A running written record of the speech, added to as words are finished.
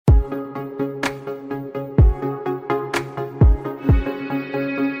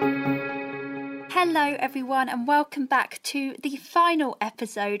Hello everyone and welcome back to the final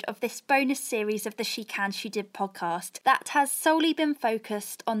episode of this bonus series of the She Can, She Did podcast that has solely been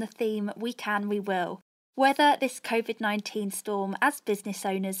focused on the theme We Can, We Will. Weather this COVID-19 storm as business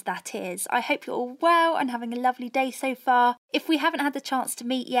owners, that is. I hope you're all well and having a lovely day so far. If we haven't had the chance to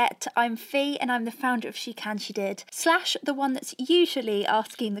meet yet, I'm Fee and I'm the founder of She Can, She Did, / the one that's usually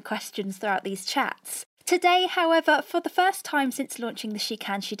asking the questions throughout these chats. Today, however, for the first time since launching the She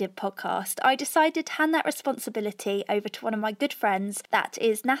Can, She Did podcast, I decided to hand that responsibility over to one of my good friends, that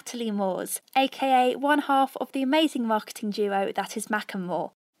is Natalie Moores, aka one half of the amazing marketing duo that is Mac and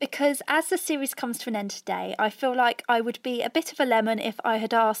More. Because as the series comes to an end today, I feel like I would be a bit of a lemon if I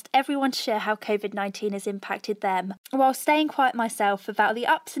had asked everyone to share how COVID-19 has impacted them, while staying quiet myself about the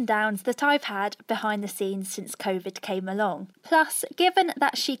ups and downs that I've had behind the scenes since COVID came along. Plus, given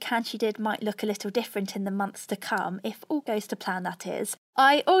that She Can, She Did might look a little different in the months to come, if all goes to plan that is,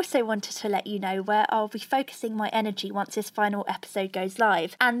 I also wanted to let you know where I'll be focusing my energy once this final episode goes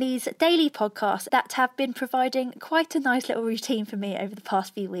live, and these daily podcasts that have been providing quite a nice little routine for me over the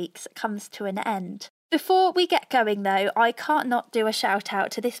past few weeks comes to an end. Before we get going though, I can't not do a shout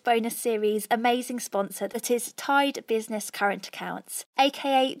out to this bonus series' amazing sponsor that is Tide Business Current Accounts,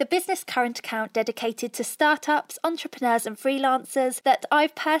 aka the business current account dedicated to startups, entrepreneurs and freelancers that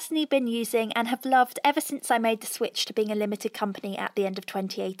I've personally been using and have loved ever since I made the switch to being a limited company at the end of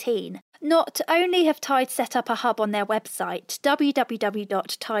 2018. Not only have Tide set up a hub on their website,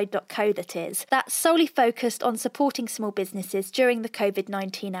 www.tide.co that is, that's solely focused on supporting small businesses during the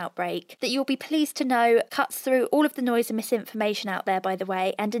COVID-19 outbreak, that you'll be pleased to know cuts through all of the noise and misinformation out there, by the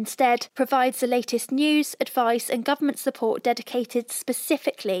way, and instead provides the latest news, advice and government support dedicated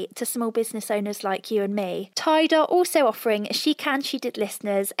specifically to small business owners like you and me. Tide are also offering She Can, She Did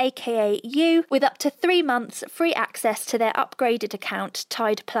listeners, aka you, with up to 3 months free access to their upgraded account,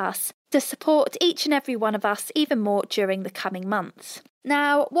 Tide Plus, to support each and every one of us even more during the coming months.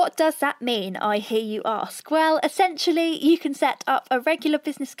 Now, what does that mean, I hear you ask? Well, essentially, you can set up a regular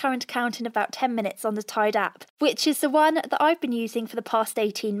business current account in about 10 minutes on the Tide app, which is the one that I've been using for the past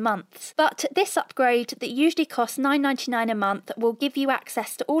 18 months. But this upgrade that usually costs $9.99 a month will give you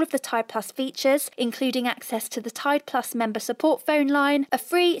access to all of the Tide Plus features, including access to the Tide Plus member support phone line, a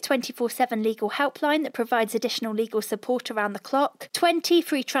free 24/7 legal helpline that provides additional legal support around the clock, 20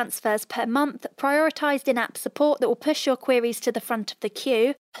 free transfers per month, prioritised in-app support that will push your queries to the front of the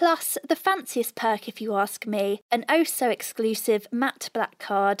queue, plus the fanciest perk if you ask me, an oh-so-exclusive matte black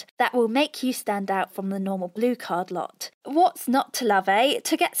card that will make you stand out from the normal blue card lot. What's not to love, eh?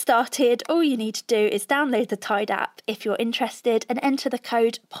 To get started, all you need to do is download the Tide app if you're interested and enter the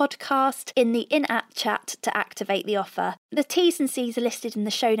code PODCAST in the in-app chat to activate the offer. The T's and C's are listed in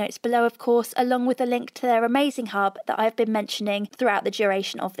the show notes below, of course, along with a link to their amazing hub that I've been mentioning throughout the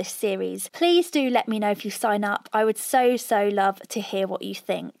duration of this series. Please do let me know if you sign up. I would so love to hear what you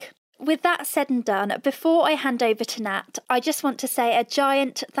think. With that said and done, before I hand over to Nat, I just want to say a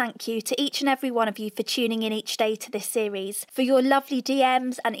giant thank you to each and every one of you for tuning in each day to this series, for your lovely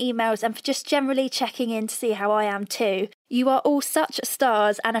DMs and emails, and for just generally checking in to see how I am too. You are all such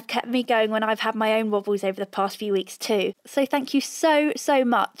stars and have kept me going when I've had my own wobbles over the past few weeks too. So thank you so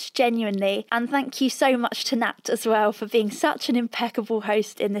much, genuinely. And thank you so much to Nat as well for being such an impeccable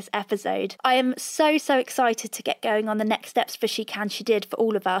host in this episode. I am so excited to get going on the next steps for She Can, She Did for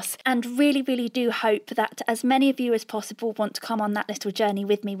all of us, and really do hope that as many of you as possible want to come on that little journey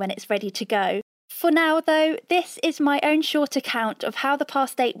with me when it's ready to go. For now, though, this is my own short account of how the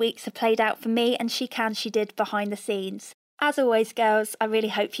past 8 weeks have played out for me and She Can, She Did behind the scenes. As always, girls, I really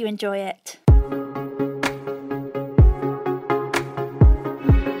hope you enjoy it.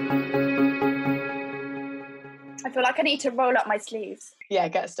 I feel like I need to roll up my sleeves. Yeah,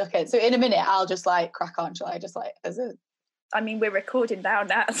 get stuck in. So in a minute, I'll just like crack on. Shall I just like, as a... I mean, we're recording now,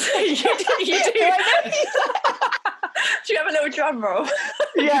 Nat. So you do. Do you have a little drum roll?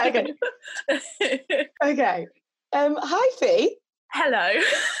 Yeah, okay. Okay. Hi, Fee. Hello.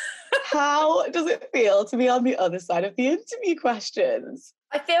 How does it feel to be on the other side of the interview questions?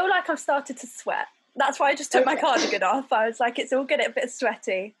 I feel like I've started to sweat. That's why I just took my cardigan off. I was like, it's all getting a bit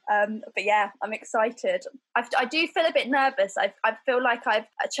sweaty. But yeah, I'm excited. I do feel a bit nervous. I feel like I've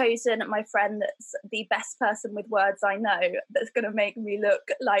chosen my friend that's the best person with words I know, that's going to make me look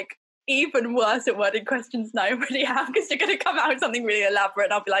like even worse at wording questions than I already have, because you're going to come out with something really elaborate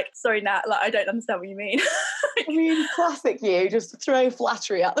and I'll be like, sorry, Nat, like, I don't understand what you mean. I mean, classic you, just throw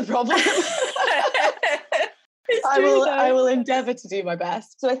flattery at the problem. I will endeavour to do my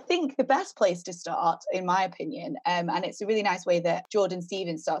best. So I think the best place to start, in my opinion, and it's a really nice way that Jordan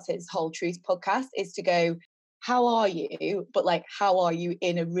Stevens starts his Whole Truth podcast, is to go, how are you, but like, how are you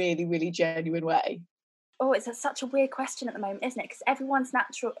in a really, really genuine way? Oh, it's such a weird question at the moment, isn't it? Because everyone's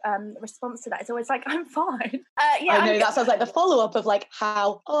natural response to that is always like, I'm fine. Yeah, I know, that sounds like the follow-up of like,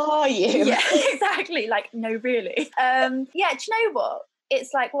 how are you? Yeah, exactly. Like, no, really. Yeah, do you know what?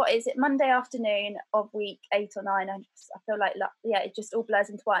 It's like, what is it? Monday afternoon of week 8 or 9. I feel like, yeah, it just all blurs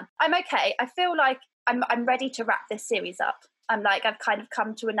into one. I'm okay. I feel like I'm ready to wrap this series up. I'm like, I've kind of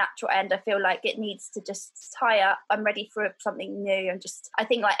come to a natural end. I feel like it needs to just tie up. I'm ready for something new. I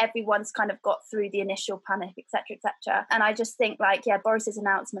think like everyone's kind of got through the initial panic, etc., etc. And I just think like, yeah, Boris's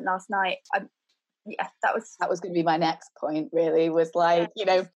announcement last night, that was going to be my next point, really, was like, you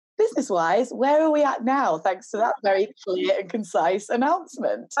know, business-wise, where are we at now, thanks to that very clear and concise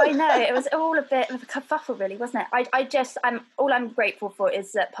announcement? I know, it was all a bit of a kerfuffle, really, wasn't it? All I'm grateful for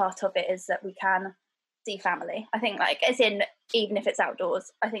is that part of it is that we can see family. I think, like, as in, even if it's outdoors,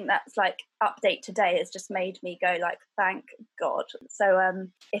 I think that's like update today has just made me go like, thank God. So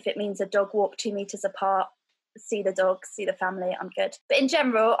if it means a dog walk 2 meters apart, see the dog, see the family, I'm good. But in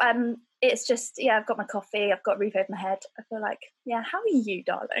general, it's just, yeah, I've got my coffee, I've got a roof over my head. I feel like, yeah, how are you,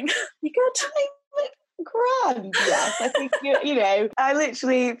 darling? You good? Grand, yes. I think, you know, I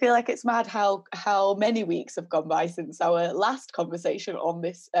literally feel like it's mad how many weeks have gone by since our last conversation on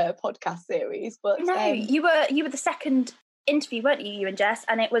this podcast series. But no, you were the second interview, weren't you and Jess?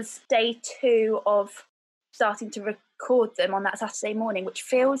 And it was day 2 of starting to record them on that Saturday morning, which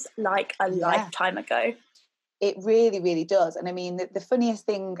feels like a lifetime ago. It really, really does. And I mean, the funniest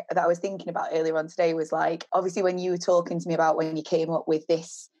thing that I was thinking about earlier on today was like, obviously when you were talking to me about when you came up with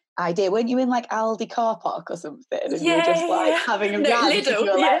this idea, weren't you in like Aldi car park or something? And you were just like having a rant.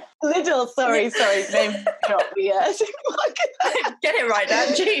 Lidl, sorry, name drop me. Get it right now,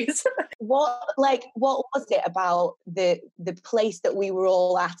 jeez. What was it about the place that we were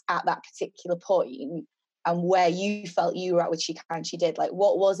all at that particular point, and where you felt you were at with She Can, She Did? Like,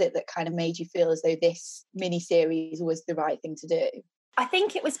 what was it that kind of made you feel as though this mini-series was the right thing to do? I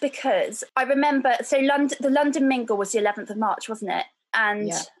think it was because I remember, so the London Mingle was the 11th of March, wasn't it?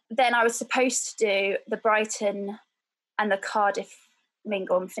 And then I was supposed to do the Brighton and the Cardiff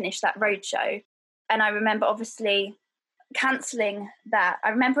Mingle and finish that roadshow. And I remember obviously cancelling that. I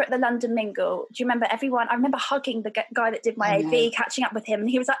remember at the London Mingle, do you remember everyone? I remember hugging the guy that did my AV, catching up with him, and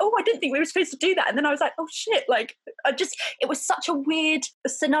he was like, oh, I didn't think we were supposed to do that. And then I was like, oh shit, like, it was such a weird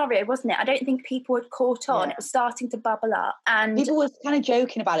scenario, wasn't it? I don't think people had caught on. It was starting to bubble up, and people were kind of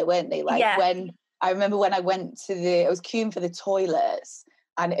joking about it, weren't they? Like, when I remember when I went I was queuing for the toilets,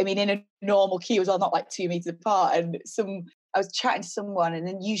 and I mean, in a normal queue as well, not like 2 meters apart, and I was chatting to someone, and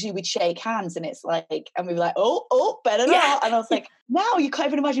then usually we'd shake hands, and it's like, and we were like, oh, better not. And I was like, now you can't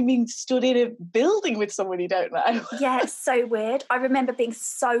even imagine being stood in a building with someone you don't know. Yeah, it's so weird. I remember being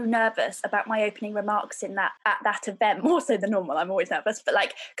so nervous about my opening remarks at that event, more so than normal. I'm always nervous, but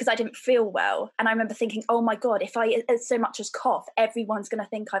like, because I didn't feel well. And I remember thinking, oh my God, if I so much as cough, everyone's going to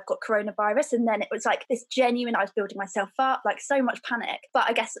think I've got coronavirus. And then it was like this genuine, I was building myself up, like so much panic. But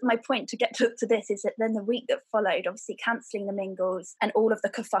I guess my point to get to this is that then the week that followed, obviously cancelling the Mingles and all of the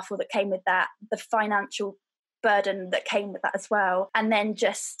kerfuffle that came with that, the financial burden that came with that as well. And then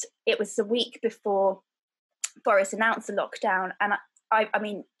it was the week before Boris announced the lockdown, and I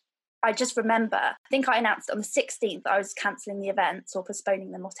mean, I just remember, I think I announced on the 16th I was cancelling the events or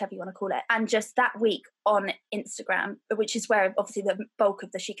postponing them, whatever you want to call it. And just that week on Instagram, which is where obviously the bulk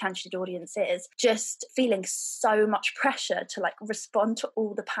of the She Can, She Did audience is, just feeling so much pressure to like respond to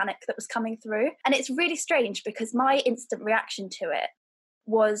all the panic that was coming through. And it's really strange because my instant reaction to it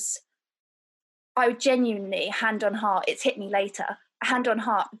was, I genuinely, hand on heart, it's hit me later, hand on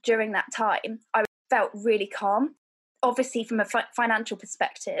heart, during that time, I felt really calm. Obviously, from a financial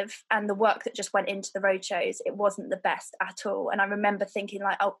perspective and the work that just went into the roadshows, it wasn't the best at all. And I remember thinking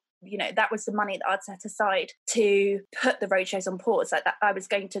like, oh, you know, that was the money that I'd set aside to put the roadshows on pause. Like that, I was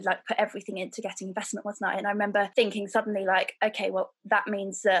going to like put everything into getting investment, wasn't I? And I remember thinking suddenly like, okay, well, that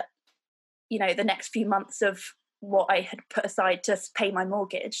means that, you know, the next few months of what I had put aside to pay my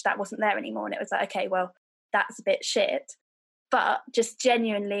mortgage, that wasn't there anymore. And it was like, okay, well, that's a bit shit. But just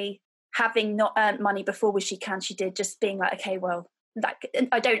genuinely having not earned money before with She Can, She Did, just being like, okay, well, like,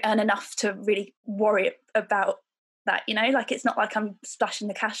 I don't earn enough to really worry about that, you know, like it's not like I'm splashing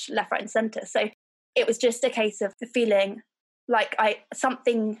the cash left, right and centre. So it was just a case of feeling like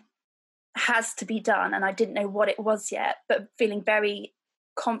something has to be done, and I didn't know what it was yet, but feeling very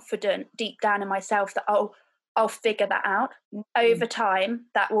confident deep down in myself that I'll figure that out. Over time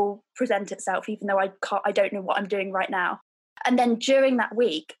that will present itself, even though I don't know what I'm doing right now. And then during that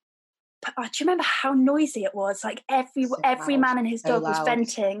week, do you remember how noisy it was? Like every man and his dog was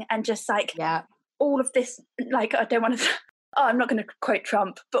venting, and just like all of this, like, I don't want to, I'm not going to quote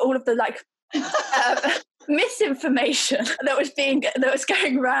Trump, but all of the like misinformation that was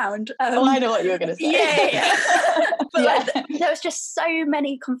going around. I know what you were going to say. Yeah. But like, there was just so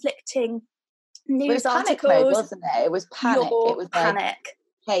many conflicting news articles. Panic mode, wasn't it? It was panic. It was panic. Like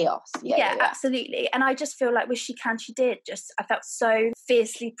chaos. Yeah, absolutely. And I just feel like with She Can, She Did, I felt so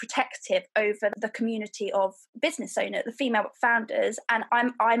fiercely protective over the community of business owners, the female founders, and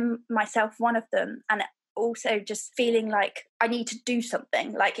I'm myself one of them. And also just feeling like I need to do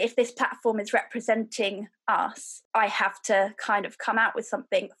something. Like, if this platform is representing us, I have to kind of come out with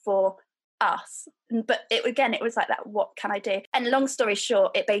something for us. But it was like that, what can I do? And long story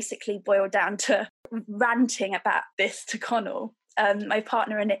short, it basically boiled down to ranting about this to Connell, my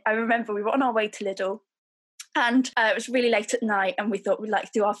partner. And I remember we were on our way to Lidl, and it was really late at night, and we thought we'd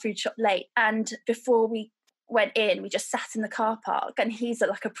like do our food shop late. And before we went in, we just sat in the car park, and he's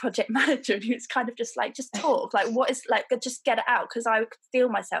like a project manager, and he was kind of just like, just talk, like, what is, like, just get it out, because I could feel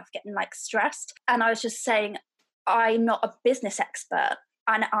myself getting like stressed. And I was just saying, I'm not a business expert,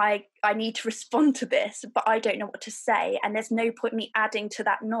 and I need to respond to this, but I don't know what to say, and there's no point me adding to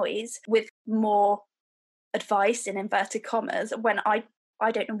that noise with more advice in inverted commas when I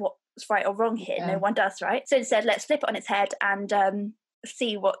don't know what's right or wrong here. No one does, right? So instead, let's flip it on its head and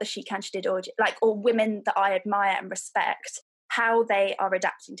see what the She Can, She Did, or women that I admire and respect, how they are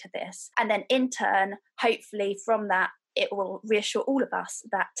adapting to this. And then in turn, hopefully from that, it will reassure all of us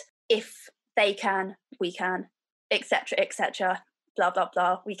that if they can, we can, etc., blah, blah,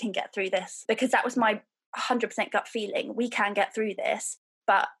 blah, we can get through this. Because that was my 100% gut feeling. We can get through this,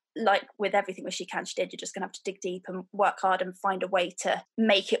 but like with everything with She Can, She Did, you're just going to have to dig deep and work hard and find a way to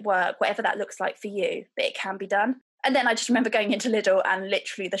make it work, whatever that looks like for you, but it can be done. And then I just remember going into Lidl, and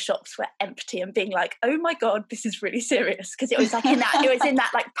literally the shops were empty, and being like, oh my God, this is really serious. Because it was like in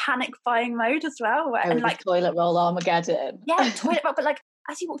that like panic buying mode as well. And like toilet roll Armageddon. Yeah, toilet roll. But like,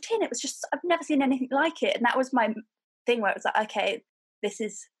 as you walked in, it was just, I've never seen anything like it. And that was my thing, where it was like, okay, this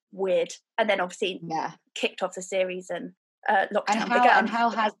is weird. And then obviously kicked off the series and lockdown began. And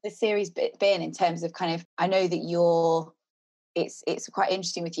how has the series been in terms of kind of, I know that it's quite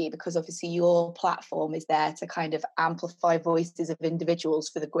interesting with you, because obviously your platform is there to kind of amplify voices of individuals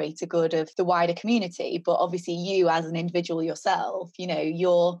for the greater good of the wider community. But obviously you as an individual yourself,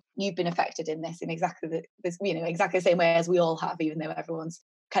 you've been affected in this in exactly the same way as we all have, even though everyone's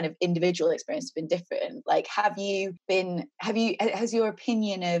kind of individual experience has been different. Like, has your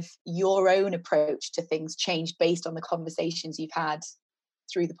opinion of your own approach to things changed based on the conversations you've had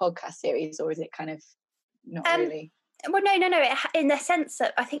through the podcast series, or is it kind of not really? Well, no. In the sense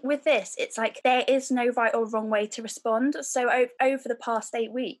that I think with this, it's like there is no right or wrong way to respond. So over the past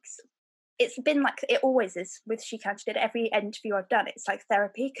 8 weeks, it's been like it always is with She Can, She Did. Every interview I've done, it's like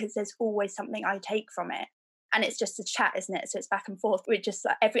therapy, because there's always something I take from it. And it's just a chat, isn't it? So it's back and forth. We're just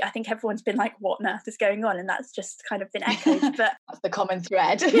like I think everyone's been like, what on earth is going on? And that's just kind of been echoed. But that's the common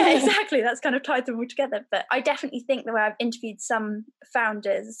thread. Yeah, exactly. That's kind of tied them all together. But I definitely think that where I've interviewed some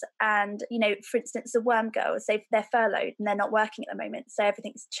founders, and, for instance, the Worm Girls, they're furloughed and they're not working at the moment. So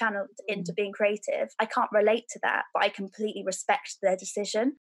everything's channeled into being creative. I can't relate to that, but I completely respect their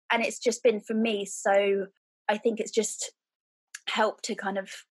decision. And it's just been for me. So I think it's just helped to kind of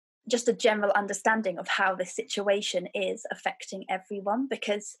just a general understanding of how this situation is affecting everyone,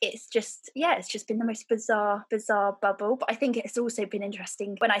 because it's just been the most bizarre bubble. But I think it's also been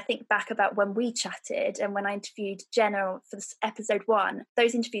interesting when I think back about when we chatted and when I interviewed Jenna for this episode 1,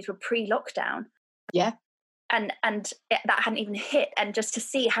 those interviews were pre-lockdown. Yeah. And that hadn't even hit. And just to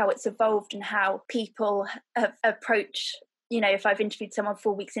see how it's evolved and how people have approached, if I've interviewed someone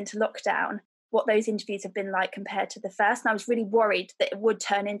 4 weeks into lockdown, what those interviews have been like compared to the first. And I was really worried that it would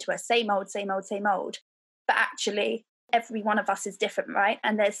turn into a same old. But actually, every one of us is different, right?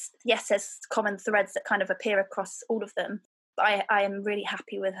 And there's common threads that kind of appear across all of them. But I am really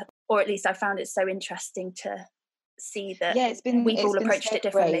happy with it, or at least I found it so interesting to see that we've all approached it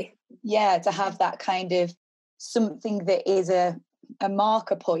differently. Yeah, to have that kind of something that is a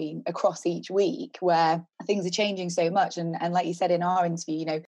marker point across each week where things are changing so much. And like you said in our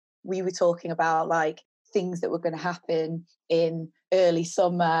interview, we were talking about like things that were going to happen in early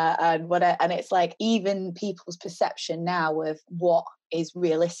summer and whatever. And it's like even people's perception now of what is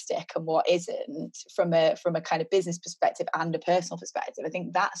realistic and what isn't from a kind of business perspective and a personal perspective, I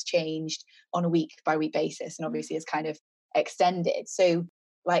think that's changed on a week by week basis, and obviously it's kind of extended. So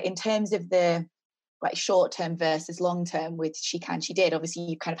like in terms of the like short term versus long term with She Can, She Did, obviously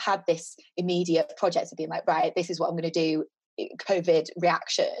you kind of had this immediate project of being like, right, this is what I'm going to do, COVID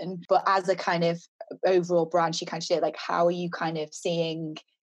reaction. But as a kind of overall brand, She Can, She Did, like how are you kind of seeing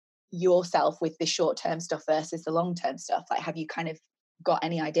yourself with the short-term stuff versus the long-term stuff? Like, have you kind of got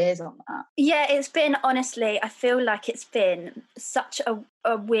any ideas on that? Yeah, it's been, honestly, I feel like it's been such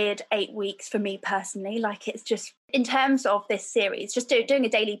a weird 8 weeks for me personally. Like, it's just, in terms of this series, just doing a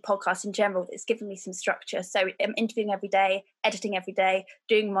daily podcast in general, it's given me some structure. So I'm interviewing every day, editing every day,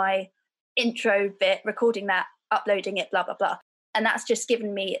 doing my intro bit, recording that, uploading it, blah, blah, blah. And that's just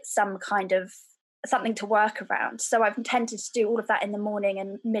given me some kind of something to work around. So I've intended to do all of that in the morning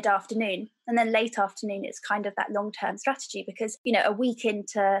and mid-afternoon. And then late afternoon, it's kind of that long-term strategy, because, you know, a week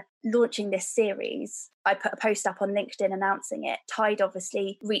into launching this series, I put a post up on LinkedIn announcing it. Tide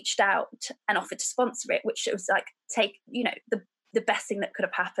obviously reached out and offered to sponsor it, which was like, the best thing that could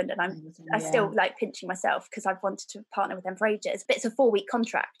have happened. And I still like pinching myself, because I've wanted to partner with them for ages. But it's a 4-week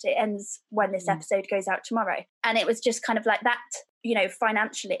contract. It ends when this episode goes out tomorrow. And it was just kind of like that, you know,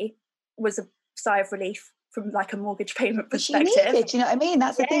 financially was a sigh of relief from like a mortgage payment perspective. You need it, do you know what I mean?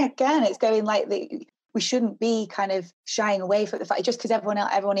 That's the thing again. It's going like we shouldn't be kind of shying away from the fact, just because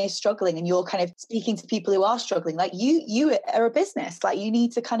everyone is struggling, and you're kind of speaking to people who are struggling. Like you are a business. Like, you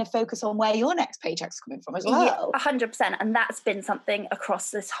need to kind of focus on where your next paycheck's coming from as well. 100%. And that's been something across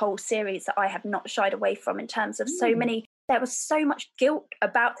this whole series that I have not shied away from, in terms of so many. There was so much guilt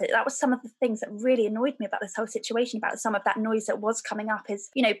about it. That was some of the things that really annoyed me about this whole situation, about some of that noise that was coming up, is,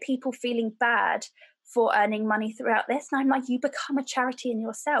 you know, people feeling bad for earning money throughout this. And I'm like, you become a charity in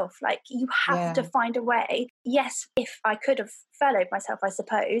yourself. Like, you have to find a way. Yes, if I could have furloughed myself, I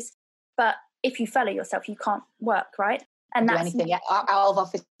suppose, but if you furlough yourself, you can't work, right? And do anything out of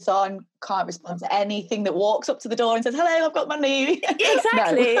office on, can't respond to anything that walks up to the door and says, hello, I've got money.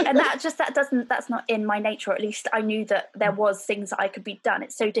 Exactly. And that's not in my nature. Or at least I knew that there was things that I could be done.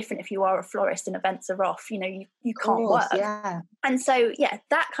 It's so different if you are a florist and events are off, you know, you can't work. And so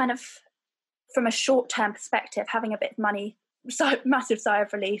that kind of, from a short-term perspective, having a bit of money, so massive sigh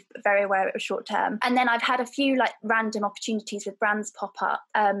of relief, but very aware it was short term. And then I've had a few like random opportunities with brands pop up.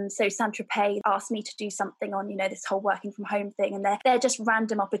 So Saint-Tropez asked me to do something on, you know, this whole working from home thing, and they're just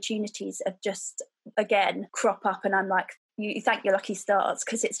random opportunities of just, again, crop up, and I'm like, you thank your lucky stars,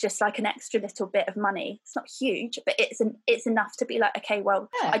 because it's just like an extra little bit of money. It's not huge, but it's enough to be like, okay, well,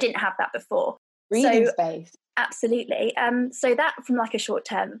 I didn't have that before. Breathing space. Absolutely. So that from like a short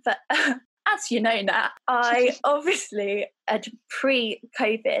term, but as you know, Nat, I obviously had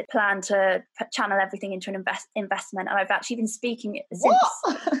pre-COVID planned to channel everything into an investment, and I've actually been speaking since.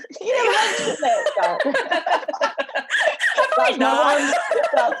 What? You never mentioned it.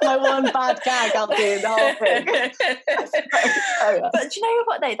 That's my one bad gag I'll do in the whole thing. But do you know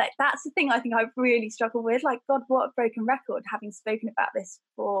what though? Like, that's the thing I think I've really struggled with. Like, God, what a broken record, having spoken about this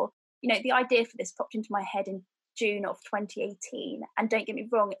for, you know, the idea for this popped into my head in June of 2018, and don't get me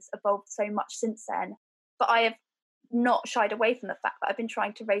wrong, it's evolved so much since then, but I have not shied away from the fact that I've been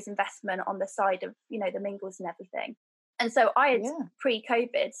trying to raise investment on the side of, you know, the mingles and everything. And so I had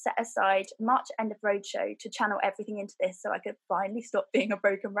pre-COVID set aside March end of roadshow to channel everything into this, so I could finally stop being a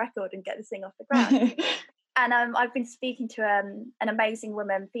broken record and get this thing off the ground. And I've been speaking to an amazing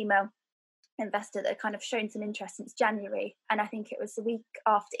woman, female investor, that kind of shown some interest since January, and I think it was the week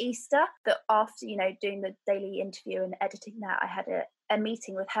after Easter that, after, you know, doing the daily interview and editing that, I had a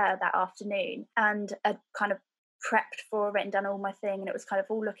meeting with her that afternoon, and I kind of prepped for it and done all my thing, and it was kind of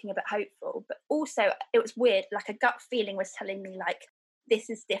all looking a bit hopeful, but also it was weird, like a gut feeling was telling me like,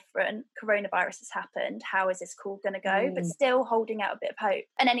 this is different, coronavirus has happened, how is this call going to go? But still holding out a bit of hope.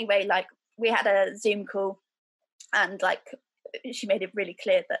 And anyway, like, we had a Zoom call, and like, she made it really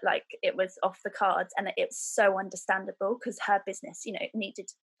clear that like it was off the cards, and it's so understandable, because her business, you know, needed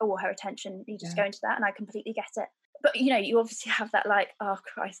all her attention, needed to go into that, and I completely get it. But, you know, you obviously have that like, oh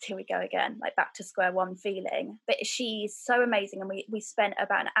Christ, here we go again, like back to square one feeling. But she's so amazing, and we spent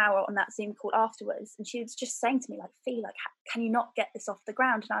about an hour on that Zoom call afterwards, and she was just saying to me like, Fee, like, can you not get this off the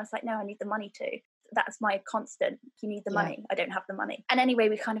ground? And I was like, no, I need the money to. That's my constant. You need the money. I don't have the money. And anyway,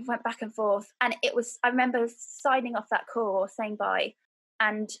 we kind of went back and forth, and it was, I remember signing off that call, saying bye,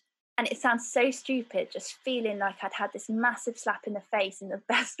 and it sounds so stupid, just feeling like I'd had this massive slap in the face in the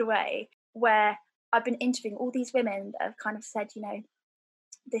best way, where I've been interviewing all these women that have kind of said, you know,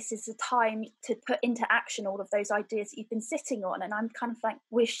 this is the time to put into action all of those ideas that you've been sitting on. And I'm kind of like,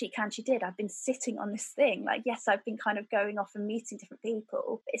 wish she can, she did. I've been sitting on this thing. Like, yes, I've been kind of going off and meeting different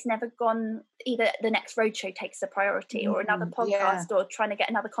people, but it's never gone, either the next roadshow takes the priority, or another podcast, or trying to get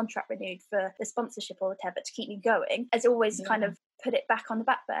another contract renewed for the sponsorship or whatever to keep me going, has always kind of put it back on the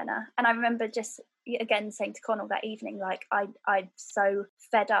back burner. And I remember just, again, saying to Connell that evening, like, I'm so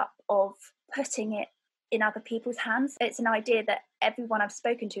fed up of putting it in other people's hands. It's an idea that everyone I've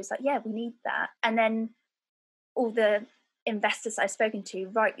spoken to is like, yeah, we need that. And then all the investors I've spoken to,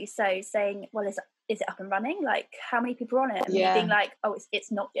 rightly so, saying, well, is it up and running? Like, how many people are on it? And me being like, oh,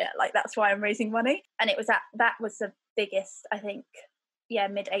 it's not yet. Like, that's why I'm raising money. And it was that was the biggest, I think,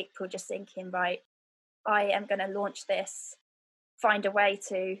 mid-April, just thinking, right, I am going to launch this, find a way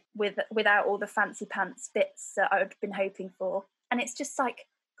to, without all the fancy pants bits that I'd been hoping for. And it's just like,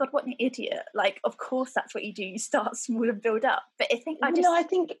 God, what an idiot. Like, of course that's what you do. You start small and build up. But I think I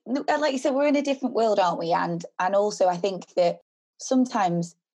think, like you said, we're in a different world, aren't we? And also I think that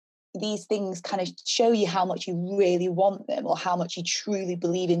sometimes these things kind of show you how much you really want them, or how much you truly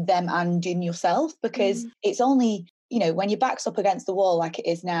believe in them and in yourself, because it's only, when your back's up against the wall like it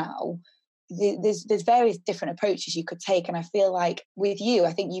is now, there's various different approaches you could take. And I feel like with you,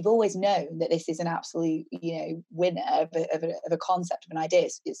 I think you've always known that this is an absolute, winner of a concept, of an idea.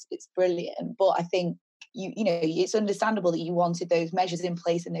 It's brilliant. But I think it's understandable that you wanted those measures in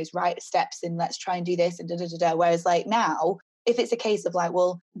place and those right steps, and let's try and do this and whereas like now, if it's a case of like,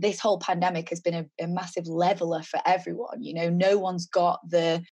 well, this whole pandemic has been a massive leveler for everyone, no one's got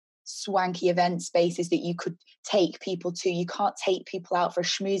the swanky event spaces that you could take people to. You can't take people out for a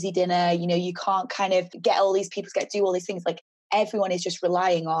schmoozy dinner, you can't kind of get all these people to do all these things. Like, everyone is just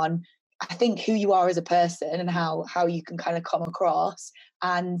relying on, I think, who you are as a person and how you can kind of come across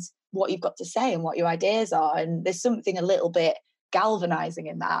and what you've got to say and what your ideas are. And there's something a little bit galvanizing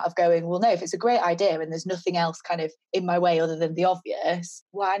in that, of going, well, no, if it's a great idea and there's nothing else kind of in my way other than the obvious,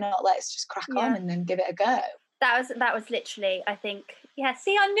 why not let's just crack on and then give it a go. That was literally, I think,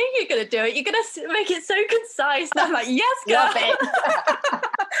 see, I knew you were going to do it. You're going to make it so concise. And I'm like, yes, girl. Love it.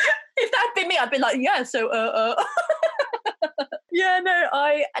 If that had been me, I'd be like, yeah, so, Yeah, no,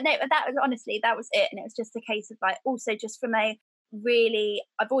 that was, honestly, that was it. And it was just a case of like, also just from I've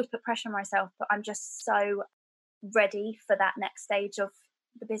always put pressure on myself, but I'm just so ready for that next stage of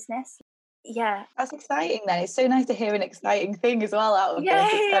the business. Yeah, that's exciting. Then it's so nice to hear an exciting thing as well out of this.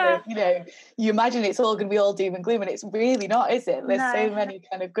 It's kind of, you imagine it's all going to be all doom and gloom, and it's really not, is it? There's so many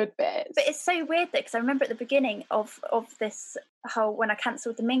kind of good bits. But it's so weird, because I remember at the beginning of this whole, when I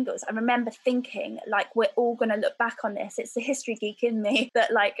cancelled the Mingles, I remember thinking, like, we're all going to look back on this. It's the history geek in me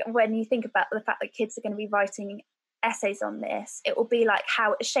that, like, when you think about the fact that kids are going to be writing essays on this, it will be like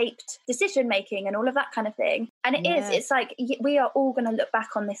how it shaped decision making and all of that kind of thing. And it's like, we are all going to look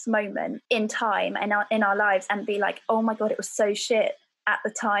back on this moment in time and in our lives and be like, oh my God, it was so shit at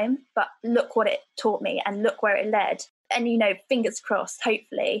the time, but look what it taught me and look where it led. And fingers crossed,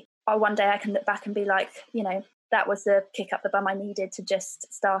 hopefully one day I can look back and be like, that was the kick up the bum I needed to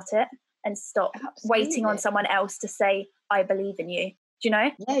just start it and stop waiting on someone else to say, I believe in you. Do you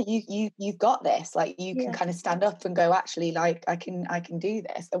know? Yeah, you've got this. Like, you can kind of stand up and go, actually, like, I can do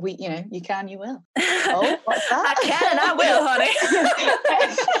this. You can, you will. Oh, what's that? I can and I will, honey.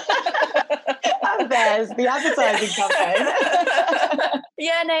 And there's the advertising campaign.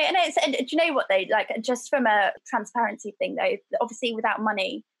 Yeah, no, and do you know what though? Like, just from a transparency thing though, obviously without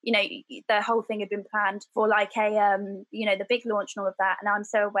money, the whole thing had been planned for like a the big launch and all of that. And I'm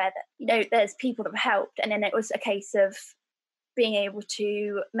so aware that there's people that have helped, and then it was a case of being able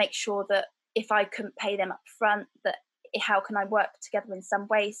to make sure that if I couldn't pay them up front, that how can I work together in some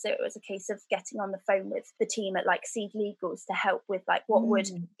way? So it was a case of getting on the phone with the team at like Seed Legals to help with like, what would,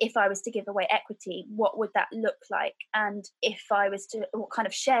 if I was to give away equity, what would that look like? And if I was to, what kind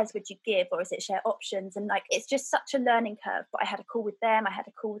of shares would you give? Or is it share options? And like, it's just such a learning curve. But I had a call with them, I had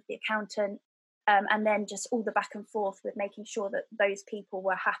a call with the accountant, and then just all the back and forth with making sure that those people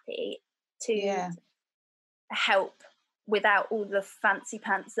were happy to help without all the fancy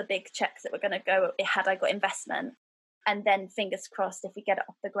pants, the big checks that were going to go had I got investment. And then fingers crossed, if we get it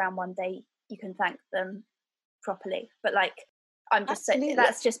off the ground one day, you can thank them properly. But like, I'm just saying,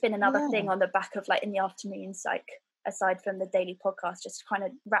 that's just been another thing on the back of like in the afternoons, like aside from the daily podcast, just to kind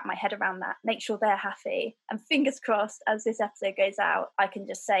of wrap my head around that, make sure they're happy. And fingers crossed, as this episode goes out, I can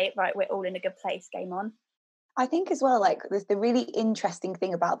just say, right, we're all in a good place, game on. I think as well, like the really interesting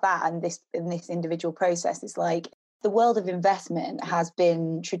thing about that and this individual process is like, the world of investment has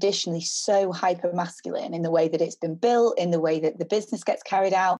been traditionally so hyper masculine in the way that it's been built, in the way that the business gets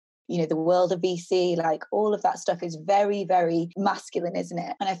carried out. The world of VC, like all of that stuff is very, very masculine, isn't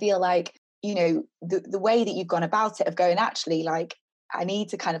it? And I feel like, the way that you've gone about it of going, actually, like, I need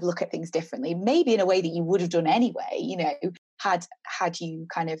to kind of look at things differently, maybe in a way that you would have done anyway, had you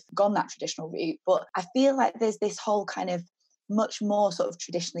kind of gone that traditional route. But I feel like there's this whole kind of much more sort of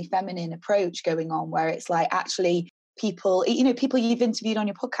traditionally feminine approach going on, where it's like, actually, people you've interviewed on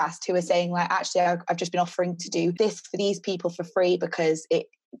your podcast who are saying like, actually, I've just been offering to do this for these people for free because it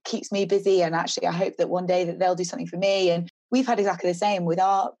keeps me busy, and actually I hope that one day that they'll do something for me. And we've had exactly the same with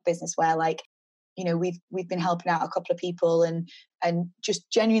our business, where like, you know, we've been helping out a couple of people, and just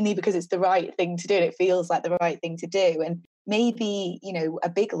genuinely because it's the right thing to do, and it feels like the right thing to do. And maybe, you know, a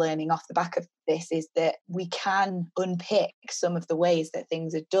big learning off the back of this is that we can unpick some of the ways that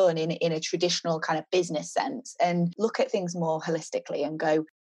things are done in a traditional kind of business sense, and look at things more holistically and go,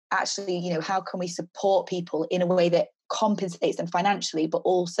 actually, you know, how can we support people in a way that compensates them financially, but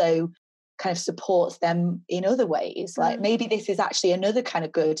also kind of supports them in other ways. Like maybe this is actually another kind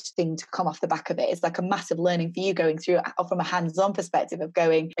of good thing to come off the back of it. It's like a massive learning for you going through it from a hands-on perspective of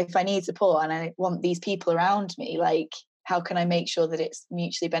going, if I need support and I want these people around me, like, how can I make sure that it's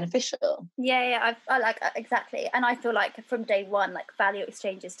mutually beneficial? Yeah, I like exactly. And I feel like from day one, like value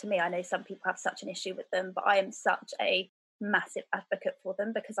exchanges, to me, I know some people have such an issue with them, but I am such a massive advocate for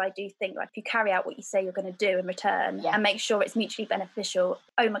them, because I do think, like, if you carry out what you say you're going to do in return and make sure it's mutually beneficial,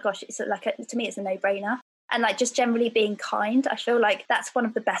 oh my gosh, it's like to me it's a no-brainer. And like just generally being kind, I feel like that's one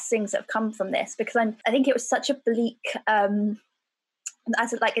of the best things that have come from this, because I think it was such a bleak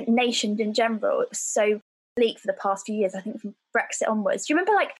as like a nation in general, it was so bleak for the past few years, I think from Brexit onwards. Do you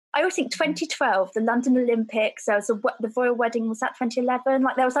remember, like, I always think 2012, the London Olympics, there was the royal wedding, was that 2011?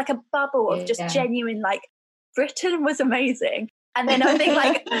 Like there was like a bubble of just genuine, like, Britain was amazing. And then I think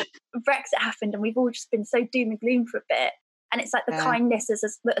like Brexit happened and we've all just been so doom and gloom for a bit. And it's like the kindness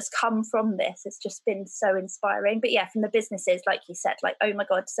that has come from this has just been so inspiring. But yeah, from the businesses, like you said, like, oh my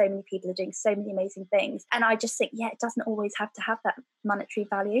God, so many people are doing so many amazing things. And I just think, it doesn't always have to have that monetary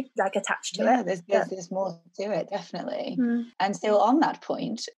value like attached to it. There's more to it, definitely. And so on that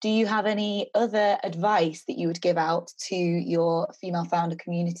point, do you have any other advice that you would give out to your female founder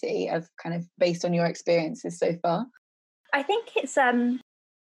community of kind of based on your experiences so far? I think it's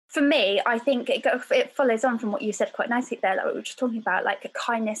for me, I think it follows on from what you said quite nicely there, like we were just talking about, like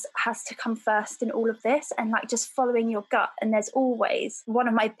kindness has to come first in all of this, and like just following your gut. And there's always, one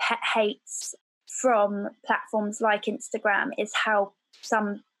of my pet hates from platforms like Instagram is how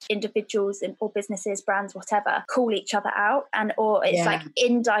some individuals or businesses, brands, whatever, call each other out, or it's like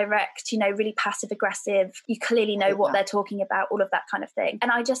indirect, you know, really passive aggressive, you clearly know what they're talking about, all of that kind of thing.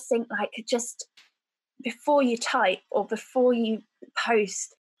 And I just think, like, just before you type or before you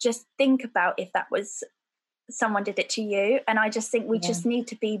post, just think about if that was someone did it to you. And I just think we just need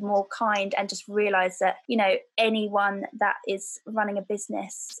to be more kind and just realize that, you know, anyone that is running a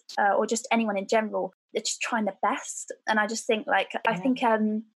business or just anyone in general, they're just trying their best. And I just think, like, I think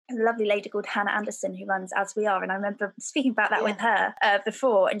a lovely lady called Hannah Anderson who runs As We Are, and I remember speaking about that with her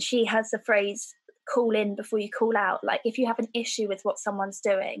before, and she has the phrase, call in before you call out. Like, if you have an issue with what someone's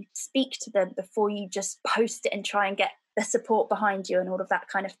doing, speak to them before you just post it and try and get the support behind you and all of that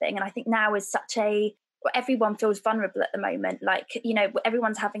kind of thing. And I think now is such everyone feels vulnerable at the moment, like, you know,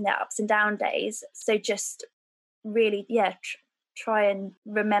 everyone's having their ups and down days. So just really try and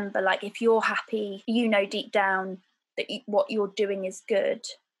remember, like, if you're happy, you know, deep down that what you're doing is good,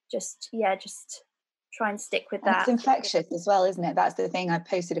 just try and stick with that. It's infectious as well, isn't it? That's the thing. I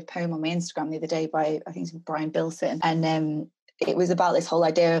posted a poem on my Instagram the other day by, I think it's Brian Bilson, and it was about this whole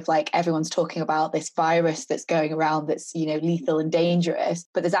idea of, like, everyone's talking about this virus that's going around that's, you know, lethal and dangerous,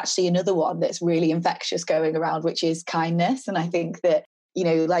 but there's actually another one that's really infectious going around, which is kindness. And I think that, you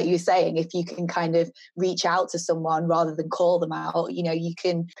know, like you were saying, if you can kind of reach out to someone rather than call them out, you know, you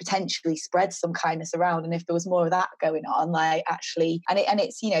can potentially spread some kindness around. And if there was more of that going on, like, actually, and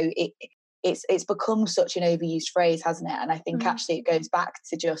it's, you know, it's become such an overused phrase, hasn't it? And I think actually it goes back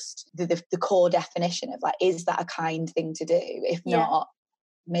to just the core definition of, like, is that a kind thing to do? If not,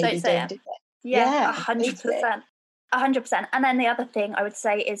 maybe don't do it. Yeah, 100%. 100%. And then the other thing I would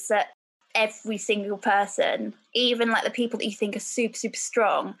say is that every single person, even like the people that you think are super, super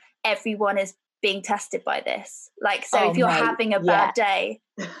strong, everyone is being tested by this. Like, so if you're having a bad day,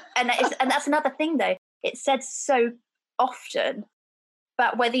 and that's another thing though, it's said so often,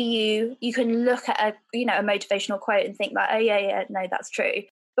 but whether you can look at a motivational quote and think like, oh yeah, no, that's true.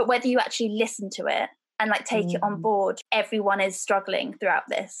 But whether you actually listen to it and like take it on board, everyone is struggling throughout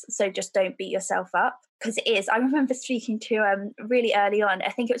this. So just don't beat yourself up, because it is. I remember speaking to really early on, I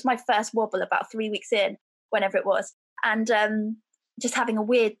think it was my first wobble about 3 weeks in, whenever it was. And just having a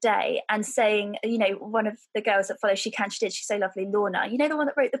weird day and saying, you know, one of the girls that follow She Can, She Did, she's so lovely, Lorna, you know, the one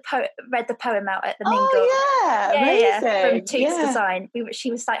that read the poem out at the Mingle. From Toots Design. She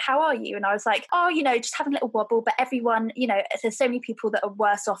was like, how are you? And I was like, oh, you know, just having a little wobble, but everyone, you know, there's so many people that are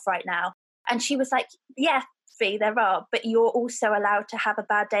worse off right now. And she was like, yeah, Fee, there are, but you're also allowed to have a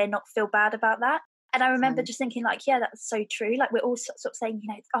bad day and not feel bad about that. And I remember just thinking, like, yeah, that's so true. Like, we're all sort of saying, you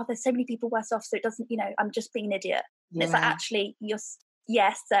know, oh, there's so many people worse off, so it doesn't, you know, I'm just being an idiot. And it's like, actually,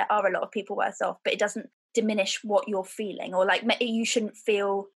 yes, there are a lot of people worse off, but it doesn't diminish what you're feeling, or like, you shouldn't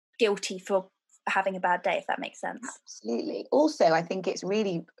feel guilty for having a bad day, if that makes sense. Absolutely. Also, I think it's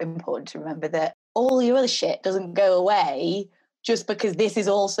really important to remember that all your other shit doesn't go away just because this is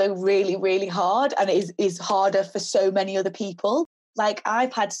also really, really hard, and it is harder for so many other people. Like,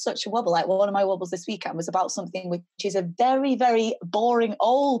 I've had such a wobble. Like, one of my wobbles this weekend was about something which is a very, very boring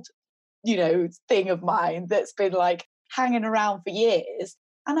old, thing of mine that's been like hanging around for years.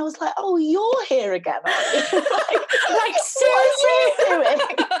 And I was like, oh, you're here again, are you? like seriously? What are you doing?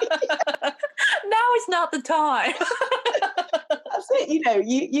 Now is not the time. That's it.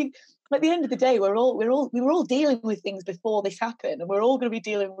 You at the end of the day, we were all dealing with things before this happened, and we're all going to be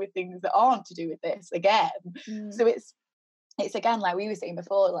dealing with things that aren't to do with this again. So it's again, like we were saying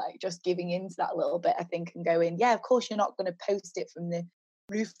before, like just giving into that a little bit, I think, and going, yeah, of course you're not going to post it from the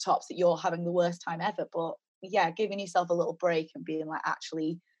rooftops that you're having the worst time ever, but yeah, giving yourself a little break and being like,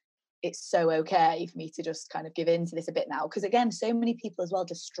 actually, it's so okay for me to just kind of give into this a bit now. Because again, so many people as well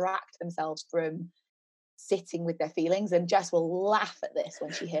distract themselves from sitting with their feelings, and Jess will laugh at this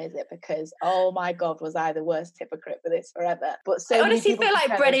when she hears it, because oh my god, was I the worst hypocrite for this forever. But so I honestly feel like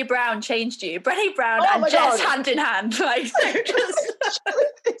Brené Brown changed you. Brené Brown and Jess hand in hand, like, so just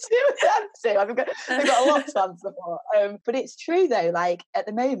I've got a lot to answer for. But it's true though, like at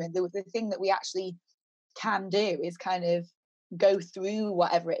the moment the thing that we actually can do is kind of go through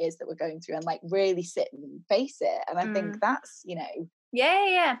whatever it is that we're going through and like really sit and face it. And I think that's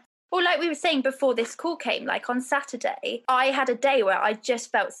yeah. Well, like we were saying before this call came, like on Saturday, I had a day where I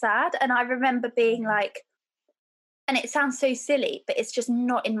just felt sad. And I remember being like, and it sounds so silly, but it's just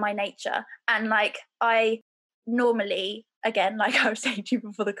not in my nature. And like, I normally, again, like I was saying to you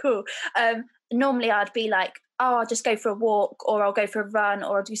before the call, normally I'd be like, oh, I'll just go for a walk, or I'll go for a run,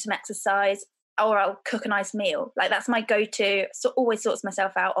 or I'll do some exercise, or I'll cook a nice meal. Like that's my go-to. So always sorts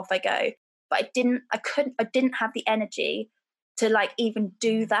myself out, off I go. But I didn't have the energy to like even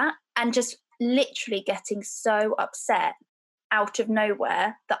do that, and just literally getting so upset out of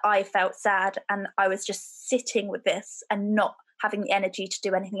nowhere that I felt sad, and I was just sitting with this and not having the energy to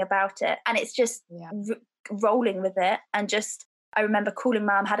do anything about it. And it's just rolling with it. And just, I remember calling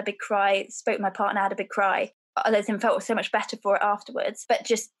mum, had a big cry, spoke to my partner, had a big cry. Others and felt so much better for it afterwards, but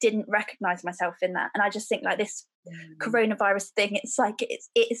just didn't recognize myself in that. And I just think like this coronavirus thing, it's like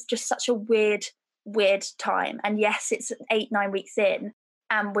it's just such a weird time. And yes, it's 8-9 weeks in,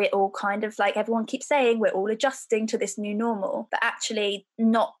 and we're all kind of like, everyone keeps saying we're all adjusting to this new normal, but actually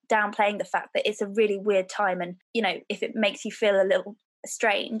not downplaying the fact that it's a really weird time. And if it makes you feel a little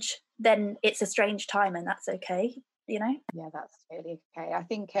strange, then it's a strange time, and that's okay. Yeah, that's really okay. I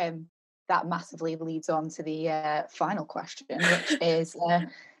think that massively leads on to the final question, which is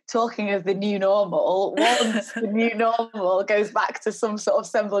talking of the new normal. Once the new normal goes back to some sort of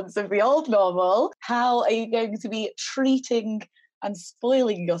semblance of the old normal, how are you going to be treating and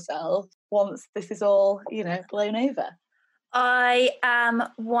spoiling yourself once this is all, blown over? I am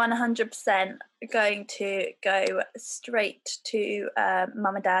 100% going to go straight to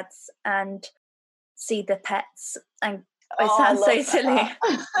mum and dad's and see the pets. And it sounds so silly,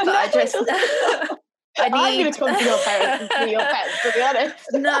 but I just I'm going to come to your parents and see your pets, to be honest.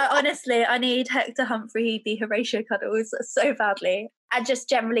 No, honestly, I need Hector Humphrey, the Horatio Cuddles, so badly. And just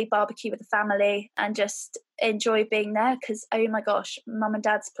generally barbecue with the family and just enjoy being there, because, oh my gosh, mum and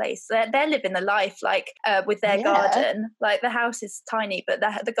dad's place, they're living the life, like, with their garden. Like, the house is tiny, but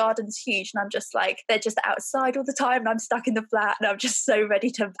the garden's huge, and I'm just like, they're just outside all the time, and I'm stuck in the flat, and I'm just so ready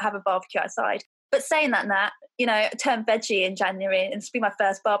to have a barbecue outside. But saying that, Nat, turn veggie in January, and it's been my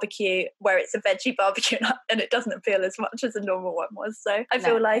first barbecue where it's a veggie barbecue, and it doesn't feel as much as a normal one was. So I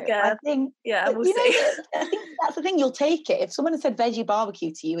feel like, I think, we'll see. I think that's the thing, you'll take it. If someone had said veggie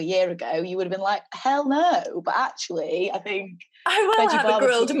barbecue to you a year ago, you would have been like, hell no. But actually, I think I will have a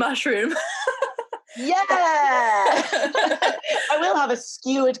grilled mushroom. Yeah. I will have a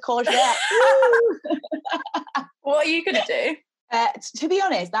skewered courgette. What are you going to do? To be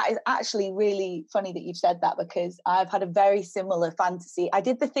honest, that is actually really funny that you've said that, because I've had a very similar fantasy. I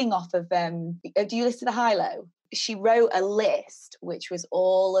did the thing off of, do you listen to Hilo? She wrote a list, which was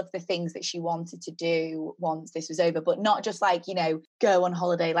all of the things that she wanted to do once this was over, but not just like, go on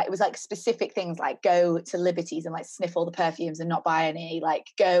holiday. Like, it was like specific things, like go to Liberties and like sniff all the perfumes and not buy any, like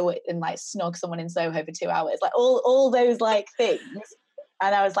go and like snog someone in Soho for 2 hours, like all those like things.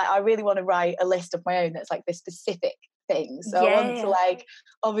 And I was like, I really want to write a list of my own that's like the specific things. So I want to like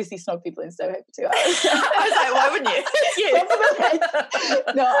obviously snog people in Soho for 2 hours. I was like, why wouldn't you? It's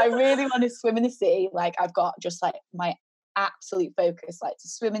you. No, I really want to swim in the sea. Like, I've got just like my absolute focus, like to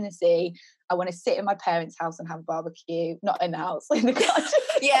swim in the sea. I want to sit in my parents' house and have a barbecue, not in the house, in the garden.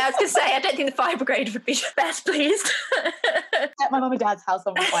 Yeah, I was going to say, I don't think the fire brigade would be best pleased. set my mum and dad's house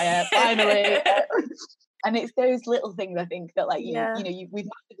on fire, finally. And it's those little things, I think, that like we've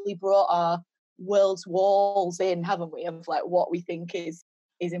massively brought our world's walls in, haven't we, of like what we think is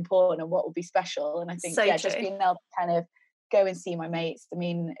important and what will be special. And I think just being able to kind of go and see my mates. I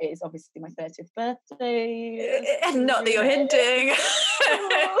mean, it is obviously my 30th birthday. Not that you're hinting.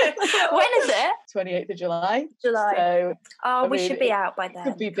 When is it? 28th of July. So, we should be out by then. It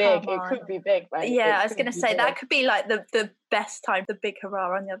could be big. It could be big, right? Yeah, I was going to say, that could be like the best time, the big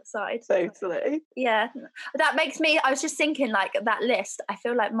hurrah on the other side. Totally. Yeah. That makes me, I was just thinking, like, that list, I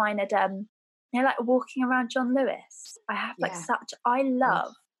feel like mine had, like walking around John Lewis. I have I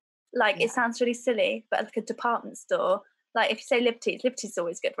love, like, it sounds really silly, but like a department store. Like, if you say Liberty's is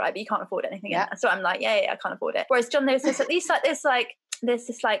always good, right? But you can't afford anything. Yeah. So I'm like, I can't afford it. Whereas John Lewis, there's at least like this, there's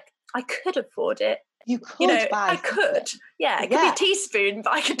this, like, I could afford it. You could buy I could. Yeah, it could be a teaspoon,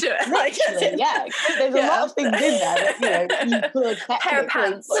 but I could do it. Literally, There's a lot of things in there that, you could pair of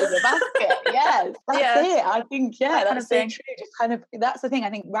pants put in the basket. Yes, that's it. I think, that's so true. Just kind of, that's the thing. I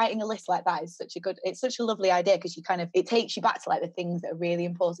think writing a list like that is it's such a lovely idea, because you kind of, it takes you back to like the things that are really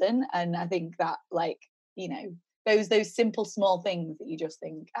important. And I think that, like, those simple small things that you just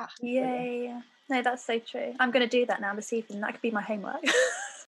think, yeah. No, that's so true. I'm going to do that now this evening. That could be my homework.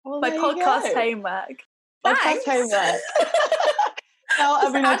 My podcast homework. Podcast homework. No, I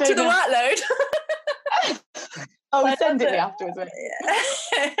mean, add to the workload. Send it me afterwards.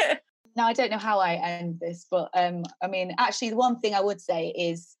 Now, I don't know how I end this, but I mean, actually, the one thing I would say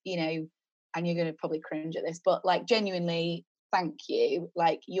is, and you're going to probably cringe at this, but like, genuinely, thank you.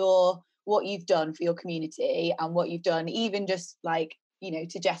 Like, what you've done for your community, and what you've done, even just like,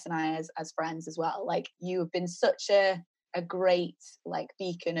 to Jess and I as friends as well. Like, you have been such a great like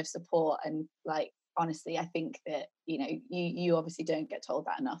beacon of support, and like, honestly, I think that you obviously don't get told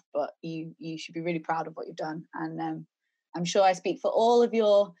that enough, but you should be really proud of what you've done. And I'm sure I speak for all of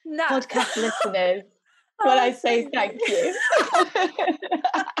your podcast listeners when I say thank you.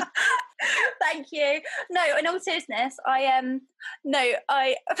 Thank you. No, in all seriousness, I didn't.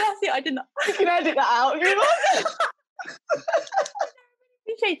 You can edit that out if you want.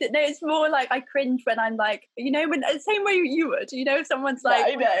 Appreciate it. No, it's more like I cringe when I'm like, when same way you would, if someone's like,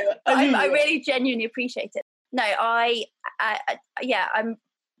 I know. I really genuinely appreciate it. No, I'm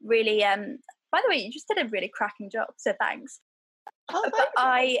really by the way, you just did a really cracking job, so thanks. But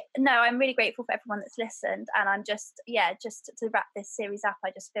I'm really grateful for everyone that's listened, and I'm just to wrap this series up,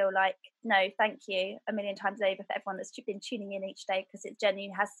 I just feel like, no, thank you a million times over for everyone that's been tuning in each day, because it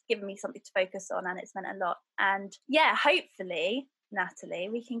genuinely has given me something to focus on, and it's meant a lot. And hopefully, Natalie,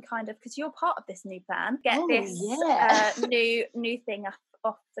 we can kind of, because you're part of this new plan, get new thing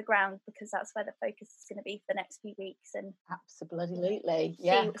off the ground, because that's where the focus is going to be for the next few weeks, and absolutely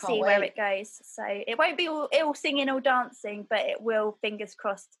see where it goes. So it won't be all singing or dancing, but it will, fingers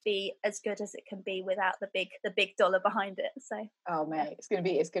crossed, be as good as it can be without the big dollar behind it. So mate, it's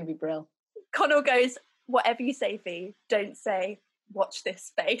gonna be brilliant. Connell goes, whatever you say, V, don't say watch this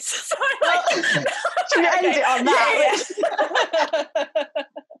space. So should we end it on that?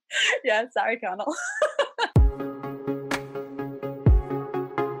 Yeah, sorry, Connell.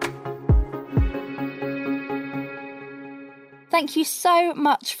 Thank you so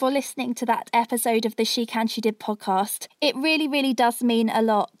much for listening to that episode of the She Can She Did podcast. It really, really does mean a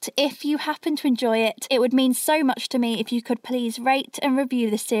lot. If you happen to enjoy it, it would mean so much to me if you could please rate and review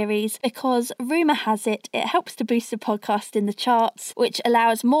the series, because rumour has it helps to boost the podcast in the charts, which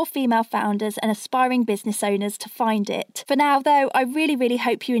allows more female founders and aspiring business owners to find it. For now, though, I really, really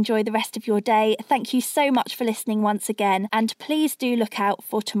hope you enjoy the rest of your day. Thank you so much for listening once again, and please do look out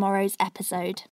for tomorrow's episode.